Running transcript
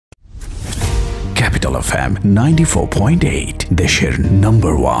Capital FM 94.8 দেশের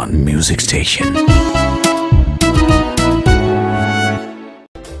number 1 music station.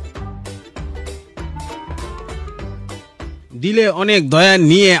 দিলে অনেক দয়া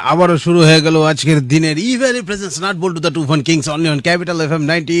নিয়ে আবারও শুরু হয়ে গেল আজকের দিনের ইভেরি presence not Boltu the two phone Kings only on capital FM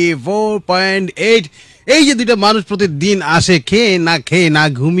 94.8। এই যে দুইটা মানুষ প্রতিদিন আসে খেয়ে না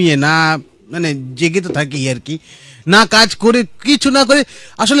ঘুমিয়ে না মানে জেগে তো থাকি আর কি, না কাজ করে কিছু না করে।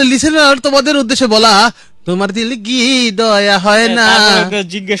 আসলে লিসেনার তোমাদের উদ্দেশ্যে বলা, তোমার দিল কি দয়া হয় না,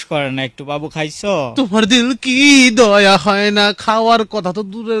 জিজ্ঞেস করে না একটু বাবু খাইছো, তোমার দিল কি দয়া হয় না, খাওয়ার কথা তো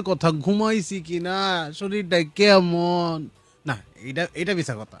দূরের কথা, ঘুমাইছি কিনা, শরীরটা কেমন না, এটা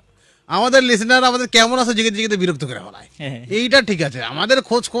মিছা কথা। আমাদের লিসেনার আমাদের কেমন আছে জিজ্ঞেস বিরক্ত করে ফেলায়, এইটা ঠিক আছে। আমাদের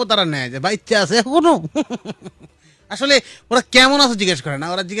খোঁজ তারা নেয় যে বাচ্চা আছে এখনো। আসলে ওরা কেমন আছে জিজ্ঞেস করে না,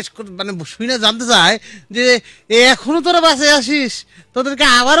 ওরা জিজ্ঞেস করে মানে শুনে জানতে চায় যে এখনো তোরা বাসে আসিস, তোদেরকে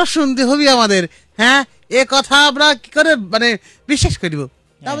আবারও শুনতে হবে আমাদের। হ্যাঁ, এ কথা আমরা কি করে মানে বিশ্বাস করিব?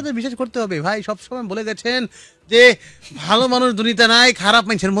 আমাদের বিশ্বাস করতে হবে ভাই। সবসময় বলে গেছেন যে ভালো মানুষ দুনিয়াতে নাই, খারাপ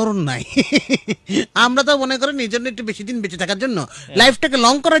মানুষের মরণ নাই। আমরা তো মনে করি নিজের একটু বেশি দিন বেঁচে থাকার জন্য, লাইফটাকে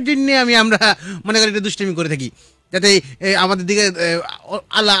লং করার জন্য আমরা মনে করি একটু দুষ্টামি করে থাকি, যাতে আমাদের দিকে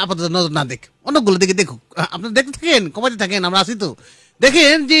আল্লাহ আপাতত নজর না দেখ, অনেকগুলো দিকে দেখুক। আপনারা দেখতে থাকেন, কমাতে থাকেন, আমরা আসি তো।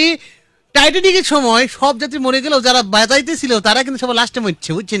 দেখেন যে টাইটানিকের সময় সব যাত্রী মরে গেলেও যারা বাজাইতে ছিল তারা কিন্তু সবাই লাস্টে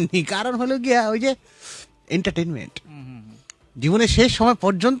মরছে, বুঝছেন? কারণ হলো গিয়া ওই যে এন্টারটেনমেন্ট। জীবনের শেষ সময়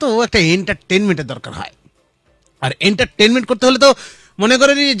পর্যন্ত একটা এন্টারটেনমেন্টের দরকার হয়। আর এন্টারটেনমেন্ট করতে হলে তো মনে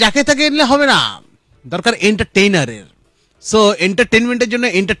করেন যাকে তাকে এনে হবে না, দরকার এন্টারটেইনারের। সো এন্টারটেনমেন্টের জন্য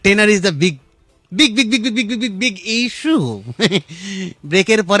entertainer is the big big big big big big big big issue.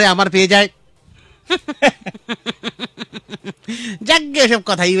 ব্রেকের পরে আমার পেয়ে যায় যাকে এসব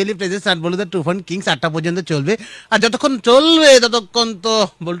কথা ইভেলি প্রেজেন্স আর বলতে টু ফোন কিংস 8টা পর্যন্ত চলবে। আর যতক্ষণ চলবে ততক্ষণ তো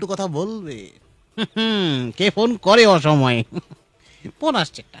বল্টু কথা বলবে। কে ফোন করে অসময়ে? ফোন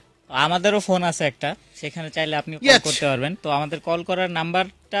আসছে একটা, আমাদেরও ফোন আছে একটা, সেখানে চাইলে আপনি কল করতে পারবেন। তো আমাদের কল করার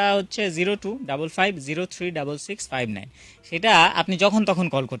নাম্বারটা হচ্ছে 0255036659। সেটা আপনি যখন তখন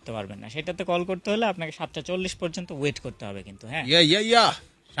কল করতে পারবেন না, সেটাতে কল করতে হলে আপনাকে 7:40 পর্যন্ত ওয়েট করতে হবে কিন্তু। হ্যাঁ,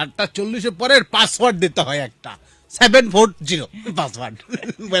 7:40 এর পরের পাসওয়ার্ড দিতে হয় একটা 740 পাসওয়ার্ড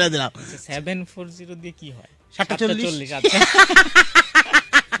বলে দিলাম। 740 দিয়ে কি হয়? 7:40। আচ্ছা,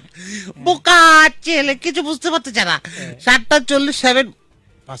 বোকা ছেলে কিছু বুঝতে পারতে চায় না। 7:40 7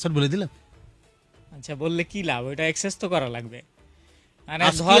 পাসওয়ার্ড বলে দিলাম। আচ্ছা, বললে কি লাভ? ওটা অ্যাক্সেস তো করা লাগবে। মানে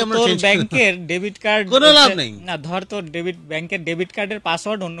ধর তোর ব্যাংকের ডেবিট কার্ড, কোনো লাভ নেই না, ধর তোর ব্যাংকের ডেবিট কার্ডের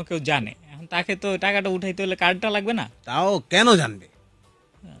পাসওয়ার্ড অন্য কেউ জানে, এখন তাকে তো টাকাটা উঠাইতে হলে কার্ডটা লাগবে না? তাও কেন জানবে?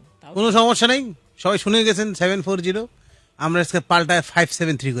 কোনো সমস্যা নেই, সবাই শুনে গেছেন 740, আমরা আজকে পাল্টায়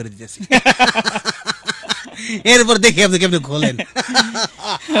 573 করে দিতেছি। এরপর দেখি আপনি কেমন খোলেন।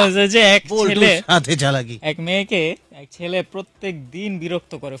 এক মেয়েকে এক ছেলে প্রত্যেক দিন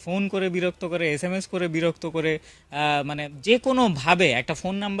বিরক্ত করে, ফোন করে বিরক্ত করে, SMS করে বিরক্ত করে, মানে যে কোনো ভাবে একটা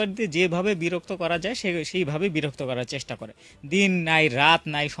ফোন নাম্বার দিয়ে যেভাবে বিরক্ত করা যায় সেইভাবে বিরক্ত করার চেষ্টা করে। দিন নাই, রাত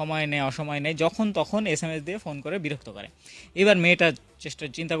নাই, সময় নেই, অসময় নেই, যখন তখন SMS দিয়ে ফোন করে বিরক্ত করে। এবার মেয়েটা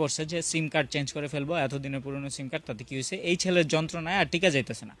চিন্তা করছে যে সিম কার্ড চেঞ্জ করে ফেলবো, এতদিনের পুরনো সিম কার্ড, তাতে কি হয়েছে? এই ছেলের যন্ত্রণায় আর টিকা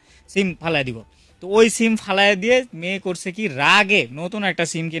যাইতেছে না, সিম ফালাই দিব। তো ওই সিম ফালাই দিয়ে মেয়ে করছে কি, রাগে নতুন একটা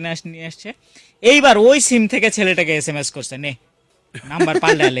সিম কিনে নিয়ে আসছে। এইবার ওই সিম থেকে ছেলেটাকে SMS করছে, নে নাম্বার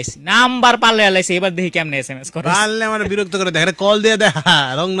পাল্টে আলাইছি, এবার দেখি কেমনে SMS করে। পারলে আমার বিরক্ত করে দেখে, কল দিয়ে দেখা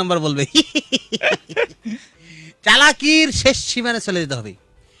রং নাম্বার বলবে। চালাকির শেষ সীমানে চলে যেতে হবে।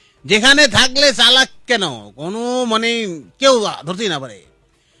 যেখানে থাকলে চালাক কেন, কোনো মানে কেউ ধরতেই না পারে।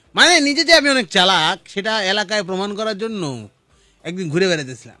 মানে নিজে যে আমি অনেক চালাক সেটা এলাকায় প্রমাণ করার জন্য একদিন ঘুরে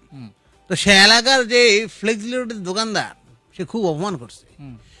বেড়াতেছিলাম। তো সে এলাকার যে ফ্লেক্সিবিলিটির দোকানদার, সে খুব অপমান করছে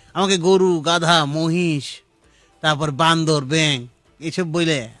আমাকে। গরু, গাধা, মহিষ, তারপর বান্দর, ব্যাং, এইসব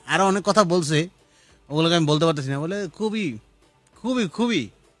বলে আরো অনেক কথা বলছে, ওগুলোকে আমি বলতে পারতেছি না বলে খুবই খুবই খুবই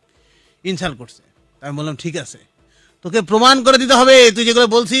ইনসাল্ট করছে। আমি বললাম ঠিক আছে, তোকে প্রমাণ করে দিতে হবে, তুই যেগুলো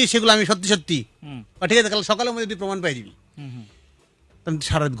বলছিস সেগুলো আমি সত্যি সত্যি। ঠিক আছে, কাল সকালের মধ্যে তুই প্রমাণ পাই দিবি। আমি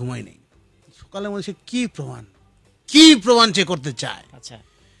সারা রাত ঘুমাই নেই, সকালের মধ্যে সে কি প্রমাণ সে করতে চায়। আচ্ছা,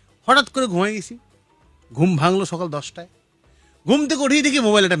 হঠাৎ করে ঘুমাই গেছি, ঘুম ভাঙলো সকাল 10টায়। ঘুম থেকে উঠেই দেখি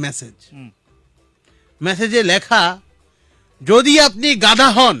মোবাইল একটা মেসেজে লেখা, যদি আপনি গাধা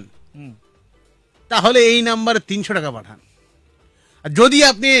হন তাহলে এই নাম্বারে 300 টাকা পাঠান, আর যদি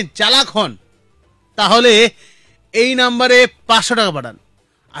আপনি চালাক হন তাহলে এই নাম্বারে 500 টাকা পাঠান,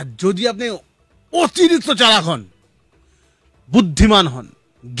 আর যদি আপনি অতিরিক্ত চালাক হন, বুদ্ধিমান হন,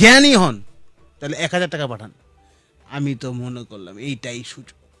 জ্ঞানী হন, তাহলে 1000 টাকা পাঠান। আমি তো মনে করলাম এইটাই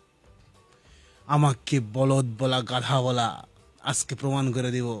সুযোগ, আমাকে বলদ বলা, গাধা বলা আজকে প্রমাণ করে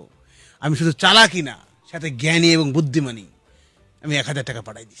দিব। আমি শুধু চালাকি না, সাথে জ্ঞানী এবং বুদ্ধিমানী। আমি 1000 টাকা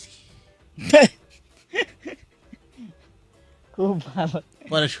পাঠাই দিছি। খুব ভালো।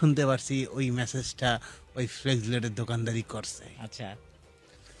 পরে শুনতে পারছি ওই মেসেজটা ওই ফ্লেক্সিলেটের দোকানদারি করছে। আচ্ছা,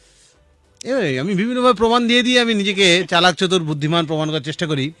 আমি বিভিন্নভাবে প্রমাণ দিয়ে দিয়ে আমি নিজেকে চালাক, চতুর, বুদ্ধিমান প্রমাণ করার চেষ্টা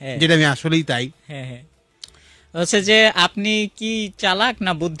করি, যেটা আমি আসলেই তাই। হ্যাঁ হ্যাঁ, বলছে যে আপনি কি চালাক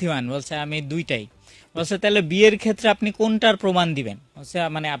না বুদ্ধিমান? বলছে আমি দুইটাই। বলছে তাহলে বিয়ের ক্ষেত্রে আপনি কোনটার প্রমাণ দিবেন? বলছে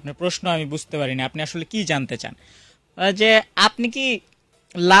মানে আপনার প্রশ্ন আমি বুঝতে পারিনি, আপনি আসলে কি জানতে চান? যে আপনি কি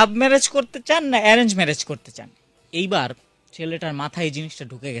লাভ ম্যারেজ করতে চান না অ্যারেঞ্জ ম্যারেজ করতে চান? এইবার ছেলেটার মাথায় এই জিনিসটা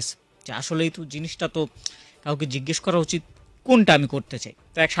ঢুকে গেছে যে আসলেই তো জিনিসটা তো কাউকে জিজ্ঞেস করা উচিত কোনটা আমি করতে চাই।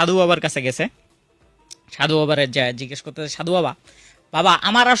 তো এক সাধু বাবার কাছে গেছে, সাধু বাবার যা জিজ্ঞেস করতে, সাধু বাবা, বাবা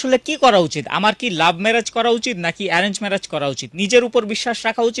আমার আসলে কি করা উচিত? আমার কি লাভ ম্যারেজ করা উচিত নাকি অ্যারেঞ্জ ম্যারেজ করা উচিত? নিজের উপর বিশ্বাস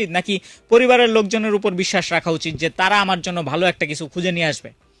রাখা উচিত নাকি পরিবারের লোকজনের উপর বিশ্বাস রাখা উচিত যে তারা আমার জন্য ভালো একটা কিছু খুঁজে নিয়ে আসবে?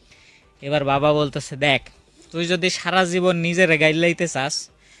 এবার বাবা বলতেছে, দেখ তুই যদি সারা জীবন নিজের গাইলাইতে চাস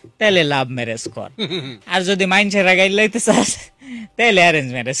তাহলে লাভ ম্যারেজ কর, আর যদি মাইন্ডসের গাইলাইতে চাস তাহলে অ্যারেঞ্জ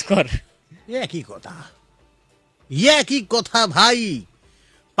ম্যারেজ কর। একই কথা, একই কথা ভাই।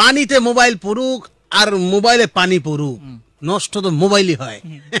 পানিতে মোবাইল পড়ুক আর মোবাইলে পানি পড়ুক, নষ্ট তো মোবাইলই হয়।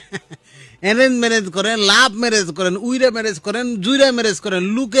 অ্যারেঞ্জ ম্যারেজ করেন, লাভ ম্যারেজ করেন, উইরা ম্যারেজ করেন, জুইরা ম্যারেজ করেন,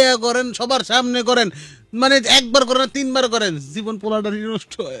 লুকে করেন, সবার সামনে করেন, মানে একবার করেন 3বার করেন, জীবন পোলাটারই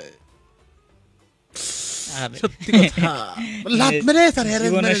নষ্ট হয়। সত্যি কথা, লাভ ম্যারেজ আর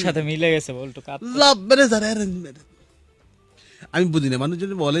অ্যারেঞ্জ জীবনের ম্যারেজ সাথে মিলে গেছে বলতো। লাভ ম্যারেজ আর অ্যারেঞ্জ ম্যারেজ আমি বুঝি না। মানুষ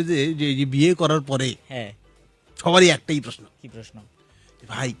যদি বলে যে বিয়ে করার পরে হ্যাঁ সবারই একটাই প্রশ্ন, কি প্রশ্ন?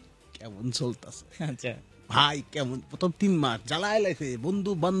 ভাই কেমন চলতেছে? আচ্ছা, ভাই কেমন? প্রথম 3 মাস জ্বালায় লাইফে,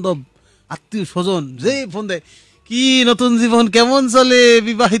 বন্ধু বান্ধব, আত্মীয় স্বজন যে ফোন দেয়, কি নতুন জীবন কেমন চলে,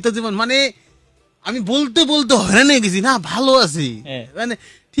 বিবাহিত জীবন। মানে আমি বলতে বলতে হয়রান হয়ে গেছি। না ভালো আছি, মানে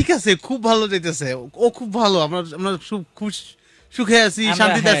ঠিক আছে, খুব ভালো যেতেছে, ও খুব ভালো, আমরা খুব সুখে আছি,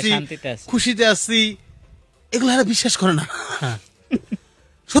 শান্তিতে আছি, খুশিতে আছি। এগুলো এরা বিশ্বাস করে না।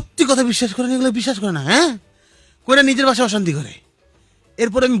 সত্যি কথা বিশ্বাস করে না, এগুলো বিশ্বাস করে না। হ্যাঁ, করে নিজের বাসায় অশান্তি করে।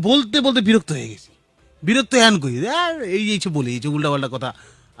 এরপর আমি বলতে বলতে বিরক্ত হয়ে গেছি, বিরক্ত হ্যান করি, আর এই বলি, এই যে উল্টা পাল্টা কথা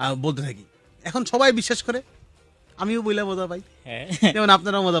বলতে থাকি। এখন সবাই বিশ্বাস করে, আমিও বইলা মজা পাই, যেমন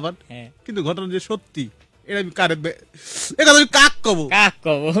আপনারাও মজা পান। কিন্তু ঘটনা যে সত্যি, এটা আমি কথা আমি কাক কব,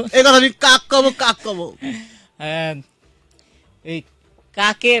 এই কথা আমি কাক কব। এই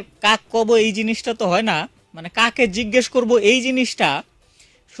কাক কব এই জিনিসটা তো হয় না, মানে কাকে জিজ্ঞেস করব এই জিনিসটা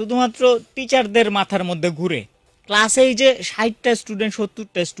শুধুমাত্র টিচারদের মাথার মধ্যে ঘুরে। ক্লাসে এই যে 60টা স্টুডেন্ট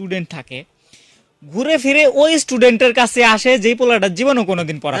 70টা স্টুডেন্ট থাকে, ঘুরে ফিরে ওই স্টুডেন্টের কাছে আসে যেই পোলাটা জীবনও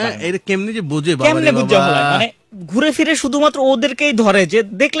কোনোদিন পড়া পায় না। এটা কেমনে যে বুঝে, কেমনে বুঝে ফেলে, মানে ঘুরে ফিরে শুধুমাত্র ওদেরকেই ধরে, যে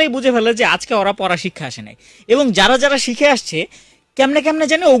দেখলেই বুঝে ফেলে যে আজকে ওরা পড়া শিক্ষা আসে নাই। এবং যারা যারা শিখে আসছে কেমনে কেমনে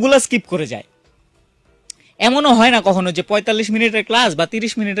জানে ওগুলা স্কিপ করে যায়। এমনও হয় না কখনো যে 45 মিনিটের ক্লাস বা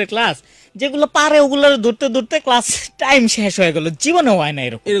 30 মিনিটের ক্লাস যেগুলো পারে ওগুলো ধরতে ধরতে ক্লাস টাইম শেষ হয়ে গেল। জীবনেও হয় না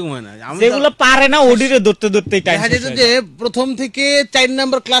এরকম হয় না, যেগুলো পারে না ওডিরে ধরতে ধরতে টাইম শেষ হয়ে যায়। যে প্রথম থেকে 4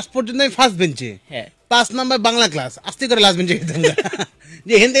 নাম্বার ক্লাস পর্যন্ত আমি ফার্স্ট বেঞ্চে, 5 নাম্বার বাংলা ক্লাস, আস্তে করে লাস্ট বেঞ্চে যেতাম,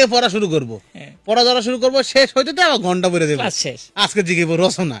 যে এখান থেকে পড়া শুরু করবো, পড়া ধরা শুরু করবো, শেষ হইতে তো ঘন্টা পরে দেবো। আজকে জিজ্ঞেস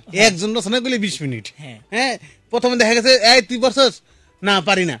রচনা, একজন রচনা করলে 20 মিনিট। হ্যাঁ, প্রথমে দেখা গেছে এই তুই পড়ছস না,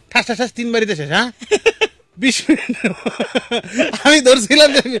 পারি না, ঠাস ঠাস 3 বারিতে শেষ। হ্যাঁ, 20 মিনিট আমি ধরছিলাম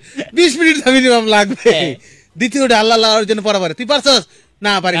যে 20 মিনিট মিনিমাম লাগবে। দ্বিতীয়টা আল্লাহ আল্লাহর জন্য পড়া পারে, তুই পারছস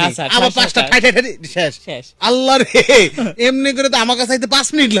না, পারি না, আবার 5টা ঠাই শেষ। আল্লাহ রে, এমনি করে তো আমার কাছে 5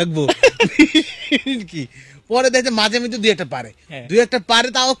 মিনিট লাগবো। কি পরে দেখে মাঝে মাঝে 2-1টা পারে, 2-1টা পারে,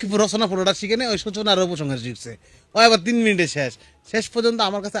 তাও কি রচনা পুরোটা শিখে নেই, ওই সূচনা আর উপসংহার শিখছে, ও আবার 3 মিনিটে শেষ পর্যন্ত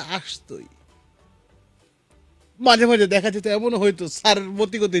আমার কাছে আসতোই। মাঝে মাঝে দেখা যেত এমন হয়তো স্যার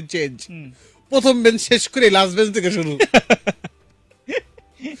মতি গতি চেঞ্জ, প্রথম বেঞ্চ শেষ করে লাস্ট বেঞ্চ থেকে শুরু।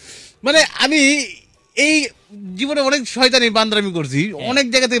 মানে আমি এই জীবনে অনেক শয়তানি বান্দরামি করছি, অনেক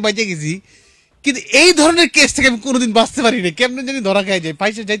জায়গা থেকে বাইচে গেছি, কিন্তু এই ধরনের কেস থেকে আমি কোনোদিন বাঁচতে পারিনি। কেমন জানি ধরা খাই যায়,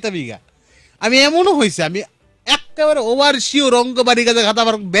 পাইসে যাইতামই গা। আমি এমনও হয়েছে, আমি একেবারে ওভার শিওর অঙ্ক বাড়ি গাছে খাতা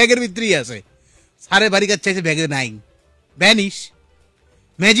আমার ব্যাগের ভিতরেই আছে, সারে বাড়ি গাছ চাইছে ব্যাগে নাই, ভ্যানিশ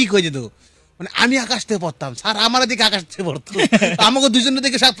ম্যাজিক হয়ে যেত। মানে আমি আকাশ থেকে পড়তাম, স্যার আমার দিকে আকাশ থেকে পড়তো, আমাকে দুজনের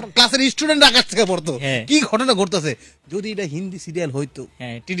দিকে ক্লাসের স্টুডেন্ট আকাশ থেকে পড়তো। কি ঘটনা ঘটতেছে, যদি এটা হিন্দি সিরিয়াল হইতো,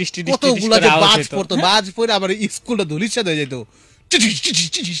 কতগুলো যে বাজ পড়তো, বাজ পড়ে আবার স্কুলটা ধুলিস্বাদ হয়ে যেত।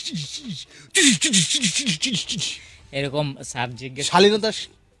 এরকম স্যার জিজ্ঞেস, শালীনতা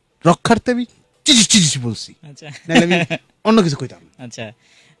রক্ষার্থে আমি বলছি, আমি অন্য কিছু কইতাম। আচ্ছা,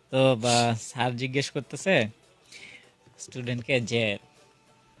 তো স্যার জিজ্ঞেস করতেছে স্টুডেন্টকে যে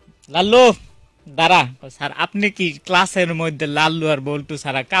লাল্লু দাঁড়া স্যার আপনি কি ক্লাসের মধ্যে লাল্লু আর বল্টু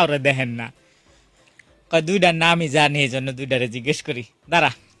ছাড়া কাউরে দেখেন না? কয় দুইটার নামই জানি এই জন্য দুইটারে জিজ্ঞেস করি।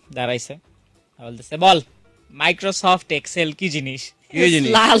 দাঁড়াইছে বলতেছে বল মাইক্রোসফট এক্সেল কি জিনিস?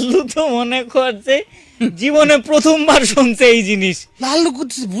 লাল্লু তো মনে করছে জীবনে প্রথমবার শুনছে এই জিনিস। লাল্লু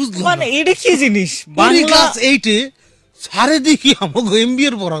বুঝলো মানে এটা কি জিনিস? ক্লাস 8 এ সারে দেখি আমাকে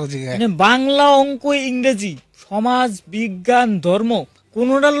এমবিএর পড়া হচ্ছে, মানে বাংলা, অঙ্ক, ইংরেজি, সমাজ বিজ্ঞান, ধর্ম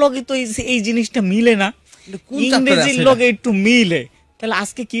কোনটার লগে তো এই জিনিসটা মিলে না, ইংরেজির লগে একটু মিলে। তাহলে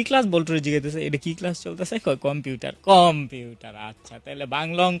আজকে কি ক্লাস বলটুরে জিজ্ঞাসা, এটা কি ক্লাস চলতেছে? কম্পিউটার। আচ্ছা তাহলে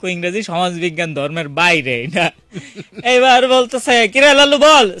বাংলা, অঙ্ক, ইংরেজি, সমাজ বিজ্ঞান, ধর্মের বাইরে এটা। এবার বলতেছে কিরে লালু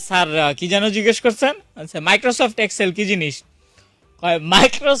বল স্যার কি যেন জিজ্ঞেস করছেন? আচ্ছা মাইক্রোসফট এক্সেল কি জিনিস?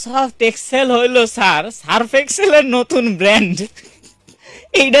 মাইক্রোসফট এক্সেল হইলো স্যার সার্ফ এক্সেলের নতুন ব্র্যান্ড।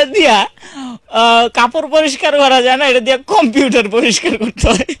 এইটা দিয়া কাপড় পরিষ্কার করা যায় না, এটা দিয়া কম্পিউটার পরিষ্কার করতে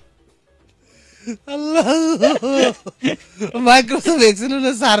হয়। আল্লাহ, মাইক্রোসফট এক্সেল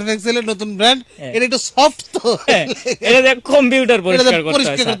হলো সার্ফ এক্সেলের নতুন ব্র্যান্ড, এটা একটু সফট তো, এটা দিয়ে কম্পিউটার পরিষ্কার করতে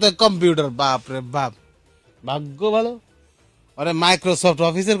হয়। কম্পিউটার, বাপ রে বাপ, ভাগ্য ভালো আরে মাইক্রোসফট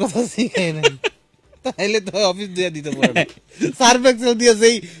অফিসের কথা শিখাই নাই, তাইলে তো অফিস দিয়ে দিতে পারে না। সার্ফ এক্সেল দিয়ে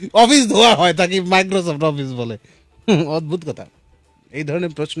সেই অফিস ধোয়া হয় তাকে মাইক্রোসফট অফিস বলে। অদ্ভুত কথা। এই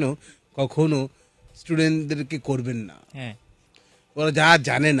ধরনের প্রশ্ন কখনো স্টুডেন্টদেরকে করবেন না, ওরা যা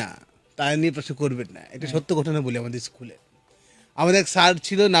জানে না তা নিয়ে প্রশ্ন করবেন না। এটা সত্য ঘটনা বলি। আমাদের স্কুলে আমাদের এক স্যার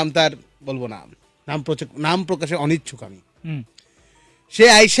ছিল, নাম তার বলবো না, নাম প্রকাশে অনিচ্ছুক আমি। সে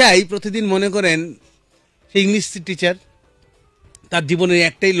আইসাই প্রতিদিন মনে করেন সে ইংলিশ টিচার, তার জীবনের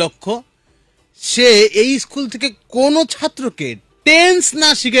একটাই লক্ষ্য, সে এই স্কুল থেকে কোনো ছাত্রকে টেন্স না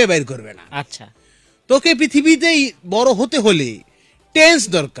শিখে বের করবে না। আচ্ছা, তোকে পৃথিবীতেই বড় হতে হলে টেন্স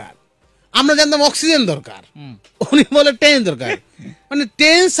দরকার। আমরা জানতাম অক্সিজেন দরকার, উনি বলে টেন্স দরকার। মানে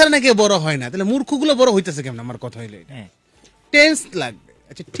টেন্স ছাড়া নাকি বড় হয় না। তাহলে মূর্খগুলো বড় হইতেছে কেমন? আমার কথা হইলে টেন্স লাগবে।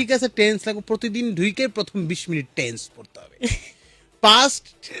 আচ্ছা ঠিক আছে, টেন্স লাগবে। প্রতিদিন ঢুকে প্রথম 20 মিনিট টেন্স পড়তে হবে। পাস্ট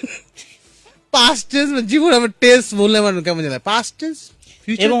টেন্স জীবন আমার টেন্স বললে আমার কেমন জানে, পাস্ট টেন্স।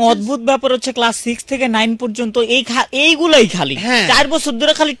 এবং অদ্ভুত ব্যাপার হচ্ছে ক্লাস 6 থেকে 9 পর্যন্ত এইগুলাই খালি 4 বছর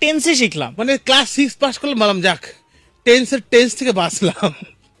ধরে খালি টেন্সে শিখলাম। মানে ক্লাস 6 পাস করলাম, বললাম যাক টেন্স থেকে বাঁচলাম।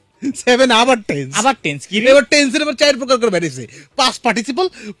 7 আবার টেন্স কি এবার টেন্সের আবার 4 প্রকার করে বেরিয়েছে। Past participle,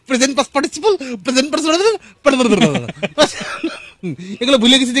 present past participle, present person, এগুলো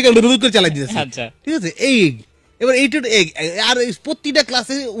ভুলে গেছি দেখে রুল করে চালাই দিয়েছে। আচ্ছা ঠিক আছে, এই এবার এইটা আর প্রতিটা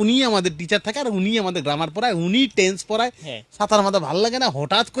ক্লাসে উনি আমাদের টিচার থাকে, আর উনি আমাদের গ্রামার পড়ায়, উনি টেন্স পড়ায়। সাঁতার মাথা ভালো লাগে না।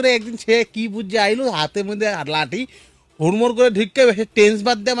 হঠাৎ করে একদিন সে কি বুঝে আইলো, হাতের মধ্যে লাঠি হুড়মুড় করে ঢুকে টেন্স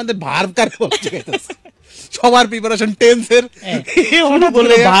বাদ দিয়ে আমাদের ভার্ব কারে বলছে। সবার প্রিপারেশন টেন্সের,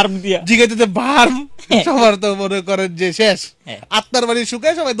 জিজ্ঞাসা ভার্ব সবার তো মনে করেন যে শেষ। আত্মার বাড়ি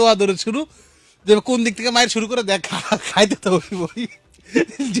শুকায় সবাই দোয়া দৌড়ে শুরু, যে কোন দিক থেকে মায়ের শুরু করে দেখা খাইতে তো বই।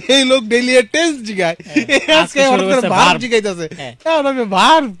 যে লোক ডেইলি টেন্স জিগায়, আজকে ভার্ব জিগাইতেছে, আমি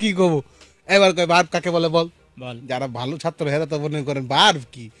ভার্ব কি কব? এবার কয় ভার্ব কাকে বলে বল। যারা ভালো ছাত্র হেরা তো মনে করেন ভার্ব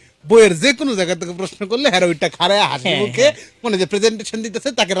কি, বইয়ের যে কোনো জায়গা থেকে প্রশ্ন করলে হেরা ওইটা খাড়ায় হাসি মুখে মানে যে প্রেজেন্টেশন দিতেছে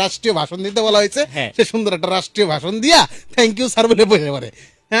তাকে রাষ্ট্রীয় ভাষণ দিতে বলা হয়েছে, সে সুন্দর একটা রাষ্ট্রীয় ভাষণ দিয়া থ্যাংক ইউ স্যার বলে বসে পড়ে।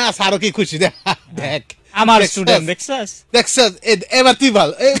 হ্যাঁ স্যারও কি খুশি, দেখ আমার স্টুডেন্ট দেখছস এবার তুই বল।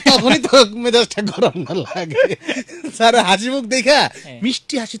 তখনই তো মেজাজটা গরম না লাগে। স্যার হাসি মুখ দেখা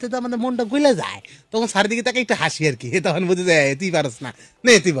মিষ্টি হাসিতে তো আমাদের মনটা গলে যায়, তখন স্যার দিকে তাকে একটু হাসি আর কি, তখন বুঝে যায় তুই পারস না,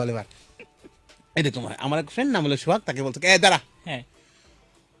 নে তুই বল এবার। এরকম হয়। আমার এক ফ্রেন্ড নাম হলো সোহাগ, তাকে বলতো দাঁড়া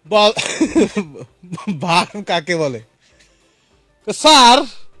বল ভার্ব কাকে বলে? স্যার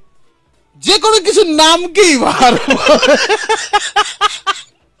যে কোনো কিছু নাম কি ভার্ব?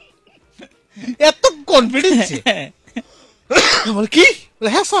 এত কনফিডেন্স কি?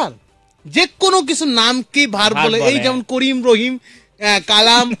 হ্যাঁ স্যার, যে কোনো কিছু নাম কি ভার্ব বলে? এই যেমন করিম, রহিম,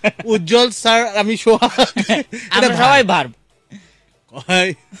 কালাম, উজ্জ্বল, স্যার আমি সোহাগ, এটা সবাই ভার্ব।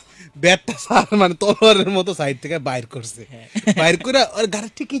 ব্যাটটা স্যার মানে তলোয়ারের মতো সাইড থেকে বাইর করছে, বাইর করে ওর গাড়ি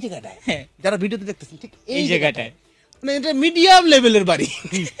ঠিক এই জায়গাটায়, যারা ভিডিওতে দেখতেছেন ঠিক এই জায়গাটায়, মানে এটা মিডিয়াম লেভেলের বাড়ি।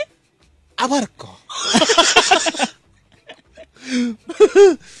 আবার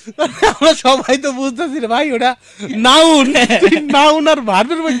আমরা সবাই তো বুঝতেছি রে ভাই, ওটা নাউন আর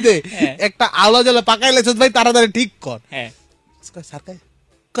ভার্বের মধ্যে একটা আলো জ্বালা পাকাই লেছিস ভাই, তাড়াতাড়ি ঠিক কর।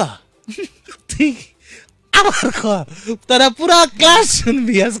 ঠিক আবার তারা পুরা ক্লাস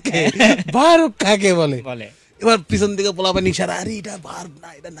শুনবি আজকে ভার্ব কাকে বলে। এবার পিছন দিকে পোলাবে নিশারা, আরে এটা ভার্ব না,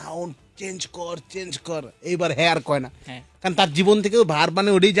 এটা নাউন, চেঞ্জ কর। এইবার হ্যাঁ আর কয় না, কারণ তার জীবন থেকে ভার্ব মানে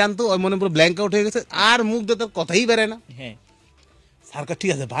ওটাই জানতো, ওই মনে পুরো ব্ল্যাঙ্ক আউট হয়ে গেছে, আর মুখ দিয়ে তোর কথাই বেরোয় না। স্যার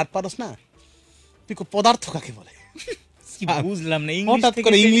ঠিক আছে ভার্ব পারস না, তুই পদার্থ কাকে বলে? কি বুঝলাম না, ইংলিশ হঠাৎ থেকে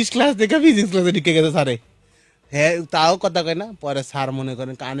করে ইংলিশ ক্লাস দেখে ফিজিক্স ক্লাসে ঢুকে গেছে স্যারে। হ্যাঁ তাও কথা কয় না, পরে স্যার মনে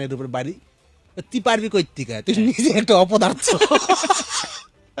করেন কানের উপর বাড়ি, তুই পারবি কই থেকে, তুই নিজে একটা অপদার্থ,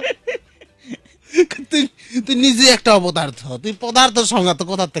 তুই নিজে একটা অপদার্থ, তুই পদার্থ সংজ্ঞা তো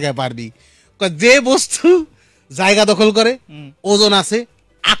কোথা থেকে পারবি, যে বস্তু জায়গা দখল করে, ওজন আছে,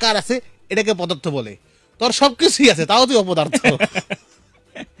 আকার আছে, এটাকে পদার্থ বলে, তোর সবকিছুই আছে তাও তুই অপদার্থ।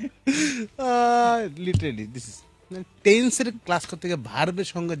 লিটারেলি দিস ইজ টেন্সের ক্লাস করতে গিয়ে ভার্বের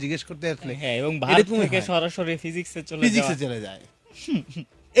সঙ্গে জিজ্ঞেস করতে আসলে, হ্যাঁ, এবং ভার্ব থেকে সরাসরি ফিজিক্সে চলে যায়।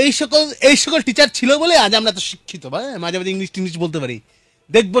 এই সকল টিচার ছিল বলে আজ আমরা তো শিক্ষিত, ভাই মাঝে মাঝে ইংলিশ বলতে পারি।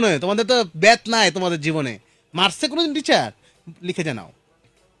 দেখবো না তোমাদের তো ব্যাথ নাই তোমাদের জীবনে, মারছে কোনোদিন টিচার, লিখে জানাও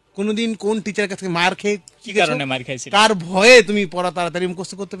কোনোদিন কোন টিচারের কাছ থেকে মার খেয়ে কি কারণে মার খাইছিল, কার ভয়ে তুমি পড়া তাড়াতাড়ি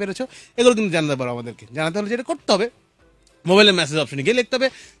মুখস্থ করতে পেরেছো, এগুলো কিন্তু জানাতে পারো আমাদেরকে। জানাতে হলে যেটা করতে হবে, মোবাইলের মেসেজ অপশনে গিয়ে লিখতে হবে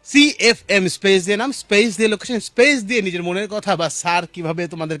CFM স্পেস দিয়ে নাম, স্পেস দিয়ে লোকেশন, স্পেস দিয়ে নিজের মনের কথা, বা স্যার কিভাবে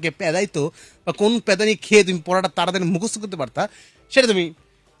তোমাদেরকে পেদাইতো বা কোন পেদানি খেয়ে তুমি পড়াটা তাড়াতাড়ি মুখস্থ করতে পারতা, সেটা তুমি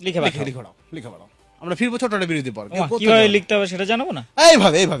লিখে পাঠাও। আমরা ফিরবো ছোটটা বিরতি পর। কিভাবে লিখতে হবে সেটা জানাবো না,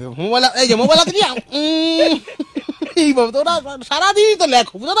 এইভাবে মোবাইল, এই যে মোবাইল আছে এইভাবে তোরা সারাদিনই তো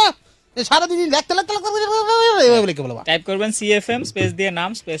লেখো, বুঝো না, সারাদিন লিখতে লিখে বলবা, টাইপ করবেন CFM স্পেস দিয়ে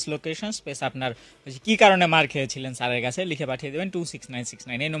নাম স্পেস লোকেশন স্পেস আপনার কি কারণে মার খেয়েছিলেন স্যারের কাছে, লিখে পাঠিয়ে দেবেন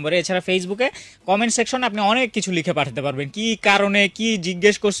 26969 এই নম্বরে। এছাড়া ফেসবুকে কমেন্ট সেকশনে আপনি অনেক কিছু লিখে পাঠাতে পারবেন, কি কারণে, কি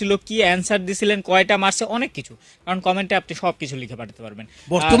জিজ্ঞেস করছিল, কি অ্যান্সার দিছিলেন, কয়টা মারছে, অনেক কিছু, কারণ কমেন্টে আপনি সবকিছু লিখে পাঠাতে পারবেন।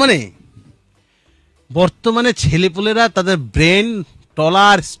 বর্তমানে ছেলেপুলেরা তাদের ব্রেন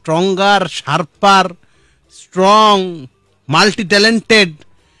টলার, stronger, sharper, strong, multi talented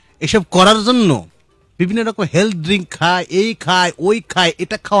এসব করার জন্য বিভিন্ন রকম হেলথ ড্রিঙ্ক খায়, এই খায়, ওই খায়,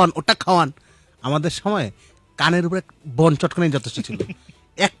 এটা খাওয়ান, ওটা খাওয়ান। আমাদের সময় কানের উপরে বন চটকানি যথেষ্ট ছিল,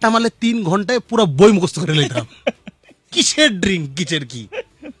 একটা মালে 3 ঘন্টায় পুরো বই মুখস্থ করে নিতাম। কিসের ড্রিঙ্ক, কিসের কি।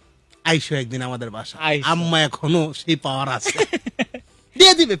 আইসো একদিন আমাদের বাসা, আম্মা এখনো সেই পাওয়ার আছে,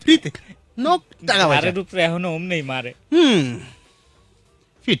 দিয়ে দিবে ফ্রিতে, নো টাকা পয়সা। আরে উপরে এখনো অমনেই মারে।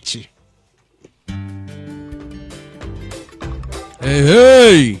 ফিরছি।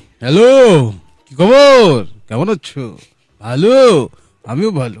 হ্যালো, কি খবর, কেমন আছো? ভালো,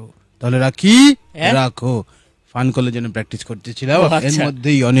 আমিও ভালো। তাহলে রাখি, রাখো। ফান কলের জন্য প্র্যাকটিস করতেছিলাম, এর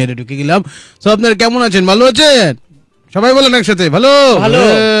মধ্যেই অনিয়ারে ঢুকে গেলাম। তো আপনারা কেমন আছেন, ভালো আছেন? সবাই বলেন একসাথে, ভালো।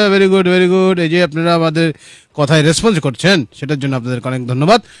 Very good, very good. এই যে আপনারা আমাদের কথায় রেসপন্স করছেন, সেটার জন্য আপনাদেরকে অনেক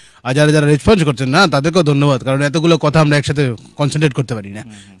ধন্যবাদ। আর যারা রেসপন্স করছেন না, তাদেরকেও ধন্যবাদ, কারণ এতগুলো কথা আমরা একসাথে কনসেন্ট্রেট করতে পারি না।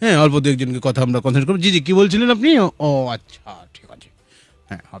 হ্যাঁ, অল্প দু একজনকে কথা আমরা কনসেন্ট্রেট করবো। জি জি, কি বলছিলেন আপনি? ও আচ্ছা, ঠিক আছে,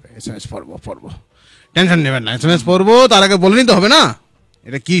 হ্যাঁ হবে, SMS পড়বো, টেনশন নেবেন না, SMS পড়বো। তার আগে বলে নিতে হবে না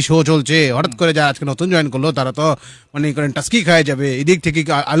এটা কি শো চলছে। হঠাৎ করে যারা আজকে নতুন জয়েন করলো তারা তো মনে করেন টাস্কি খায় যাবে, এদিক থেকে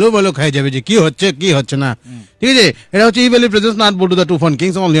আলো বালো খায় যাবে যে কি হচ্ছে কি হচ্ছে না। ঠিক আছে, এটা হচ্ছে ইভেলি presence nut Boltu the two von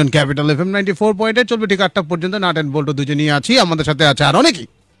Kings only on capital FM 94.8। চলবে ঠিক 8টা পর্যন্ত। নাট এন্ড বল্টু দুজনই আছি, আমাদের সাথে আছে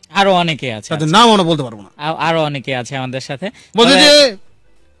আরো অনেকে আছে, তাদের নাম আমরা বলতে পারবো না, আরো অনেকে আছে আমাদের সাথে। বলছে যে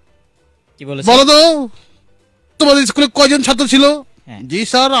কি বলেছে বলো তো, তোমাদের স্কুলে কয়জন ছাত্র ছিল? জি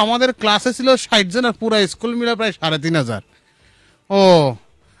স্যার, আমাদের ক্লাসে ছিল 60 জন, আর পুরো স্কুল মিলে প্রায় 3500। ও,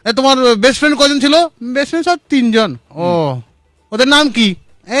 তোমার বেস্ট ফ্রেন্ড কজন ছিল? বেস্ট ফ্রেন্ড স্যার 3 জন। ও, ওদের নাম কি?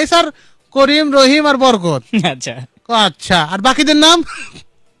 এই স্যার করিম, রহিম আর বরকত। আচ্ছা আচ্ছা, আর বাকিদের নাম?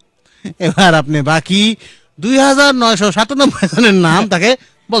 এবার আপনি বাকি 2997 জনের নাম তাকে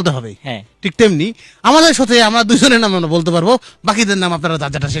বলতে হবে। হ্যাঁ, ঠিক তেমনি আমাদের সাথে আমরা 2 জনের নাম আমরা বলতে পারবো, বাকিদের নাম আপনারা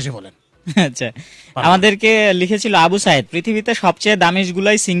দাদাটা শেষে বলেন। আচ্ছা, আমাদেরকে লিখেছিল আবু সাইদ, পৃথিবীতে সবচেয়ে দামিশ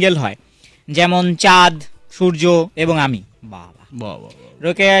গুলাই সিঙ্গেল হয়, যেমন চাঁদ, সূর্য এবং আমি। বাবা,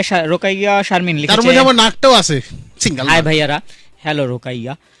 রোকাইয়া শারমিন লিখেছে, তার মধ্যে আমার নাকটাও আছে সিঙ্গেল। হাই ভাইয়ারা, হ্যালো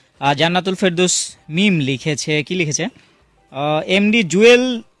রোকাইয়া। জান্নাতুল ফেরদৌস মিম লিখেছে, কি লিখেছে? এমডি জুয়েল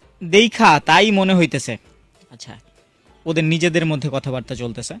দেইখা তাই মনে হইতেছে। আচ্ছা, ওদের নিজেদের মধ্যে কথাবার্তা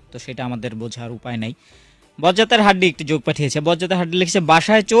চলতেছে, তো সেটা আমাদের বোঝার উপায় নাই। বজ্জাতের হাড্ডি একটি যোগ পাঠিয়েছে। বজ্জাতের হাড্ডি লিখেছে,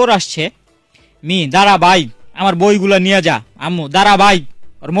 বাসায় চোর আসছে, মি দাঁড়া ভাই, আমার বইগুলো নিয়ে যা। আম্মু দাঁড়া ভাই,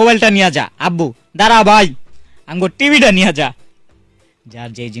 ওর মোবাইলটা নিয়ে যা। আব্বু দাঁড়া ভাই, আঙ্গো টিভিটা নিয়ে যা। যার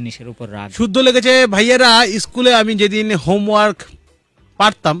যে জিনিসের উপর রাগ। শুদ্ধ লেগেছে ভাইয়েরা, স্কুলে আমি যেদিন হোমওয়ার্ক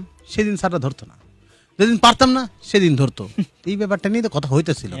পারতাম সেদিন স্যাররা ধরতো না, যেদিন পারতাম না সেদিন ধরতো। এই ব্যাপারটা নিয়ে তো কথা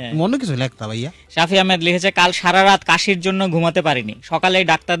হইতেছিল, মনে কিছু লেখতা ভাইয়া। শাফি আহমেদ লিখেছে, কাল সারা রাত কাশির জন্য ঘুমাতে পারিনি, সকালে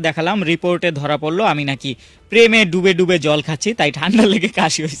ডাক্তার দেখালাম, রিপোর্টে ধরা পড়লো আমি নাকি প্রেমে ডুবে ডুবে জল খাচ্ছি, তাই ঠান্ডা লেগে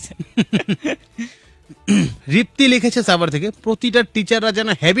কাশি হয়েছে। রিপ্তি লিখেছে সাভার থেকে, প্রতিটা টিচাররা যেন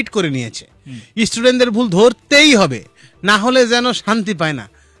হ্যাবিট করে নিয়েছে, স্টুডেন্টদের ভুল ধরতেই হবে, না হলে যেন শান্তি পায় না।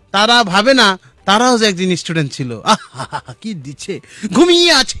 তারা ভাবে না তারাও যে একদিন স্টুডেন্ট ছিল। কি দিচ্ছে,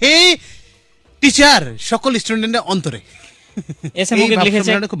 ঘুমিয়ে আছে টিচার সকল স্টুডেন্টের অন্তরে। এস এম মুকিত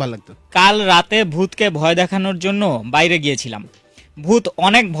লিখেছে খুব ভালো লাগতো। কাল রাতে ভূতকে ভয় দেখানোর জন্য বাইরে গিয়েছিলাম, ভূত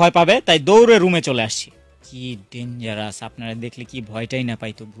অনেক ভয় পাবে তাই দৌড়ে রুমে চলে আসছি। কি ডেঞ্জারাস, আপনারা দেখলে কি ভয়টাই না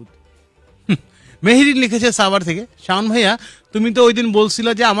পাইতো ভূত। মেহেরিন লিখেছে সাভার থেকে, শাওন ভাইয়া তুমি তো ওই দিন বলছিল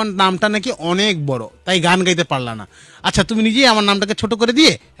যে আমার নামটা নাকি অনেক বড় তাই গান গাইতে পারলা না, আচ্ছা তুমি নিজেই আমার নামটাকে ছোট করে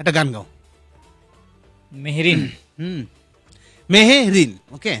দিয়ে একটা গান গাও। মেহেরিন, মেহেরিন,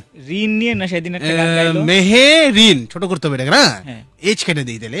 ওকে ঋণ নিয়ে না সেদিন একটা গান গাইলো। মেহেরিন ছোট করতে হবে এটাকে না, হ্যাঁ। এইচ কেটে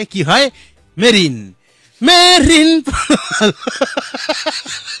দিই তাহলে কি হয়, মেরিন মেরিন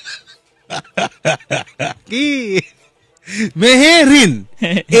কি মেহেরিন,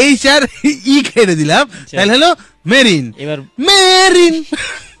 এইচ আর ই কেটে দিলাম তাহলে হলো মেরিন। এবার মেরিন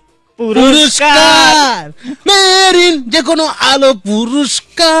পুরস্কার, মেরিন যে কোনো আলো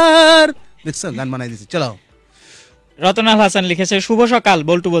পুরস্কার, দেখছো গান বানাই দিছি। চলো। রতনাল হাসান লিখেছে শুভ সকাল,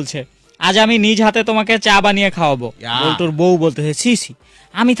 বল্টু বলছে আজ আমি নিজ হাতে তোমাকে চা বানিয়ে খাওয়াবো। বল্টুর বউ বলতেছে ছি ছি,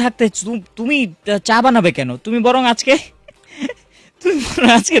 আমি থাকতে তুমি চা বানাবে কেন, তুমি বরং আজকে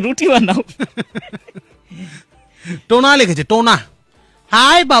রুটি বানাও। টোনা লিখেছে, টোনা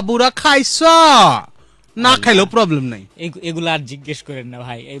হাই বাবুরা খাইছ, না খাইলেও প্রবলেম নাই। এগুলো আর জিজ্ঞেস করেন না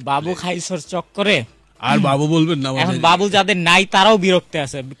ভাই, এই বাবু খাইছর চক্করে আর বাবু বলবেন না, এখন বাবু যাদের নাই তারাও বিরক্ত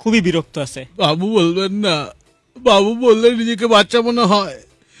আছে, খুবই বিরক্ত আছে। বাবু বলবেন না, বাবু বললে নিজেকে বাচ্চা মনে হয়,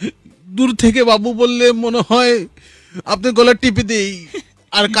 দূর থেকে বাবু বললে মনে হয় আপনি গলা টিপে দেই,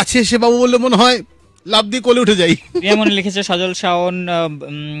 আর কাছে এসে বাবু বললে মনে হয় লাভ দিয়ে কোলে উঠে যাই। এমন লিখেছে সজল শাওন,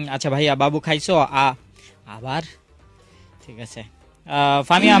 আচ্ছা ভাইয়া বাবু খাইছো আবার, ঠিক আছে।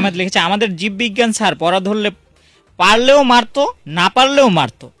 ফামি আহমেদ লিখেছে আমাদের জীববিজ্ঞান স্যার পড়া ধরলে পারলেও মারতো, না পারলেও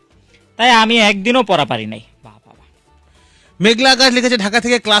মারতো, তাই আমি একদিনও পড়া পারি নাই। মেঘলা আকাশ লিখেছে ঢাকা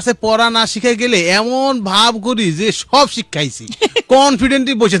থেকে ক্লাসে পড়া না শিখে গেলে এমন ভাব করি যে সব শিখাইছি,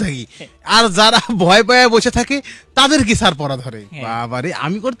 কনফিডেন্টলি বসে থাকি, আর যারা ভয় পায় বসে থাকে তাদের কি স্যার পড়া ধরে। বাবারে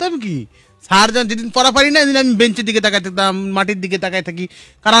আমি করতাম কি, স্যার যেদিন পড়া পারি না সেদিন আমি বেঞ্চের দিকে তাকাই থাকতাম, মাটির দিকে তাকাই থাকি,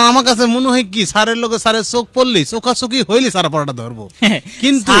 কারণ আমার কাছে মনে হয় কি স্যারের লোকে স্যারের চোখ পড়লে চোখাচোখি হইলে স্যার পড়াটা ধরবো।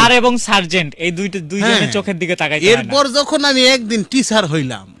 কিন্তু স্যার এবং সার্জেন্ট এই দুইজনের চোখের দিকে তাকাই। এরপর যখন আমি একদিন টিচার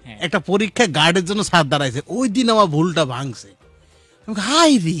হইলাম, একটা পরীক্ষায় গার্ডের জন্য স্যার দাঁড়াইছে, ওই দিন আমার ভুলটা ভাঙছে।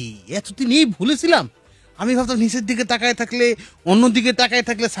 হাই রে, এতদিন এই ভুলেছিলাম, আমি ভাবতাম নিচের দিকে তাকায় থাকলে, অন্য দিকে তাকায়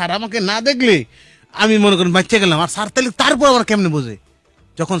থাকলে স্যার আমাকে না দেখলে আমি মনে করেন বাচ্চা গেলাম, আর স্যার তাহলে তারপর আমার কেমনে বোঝে।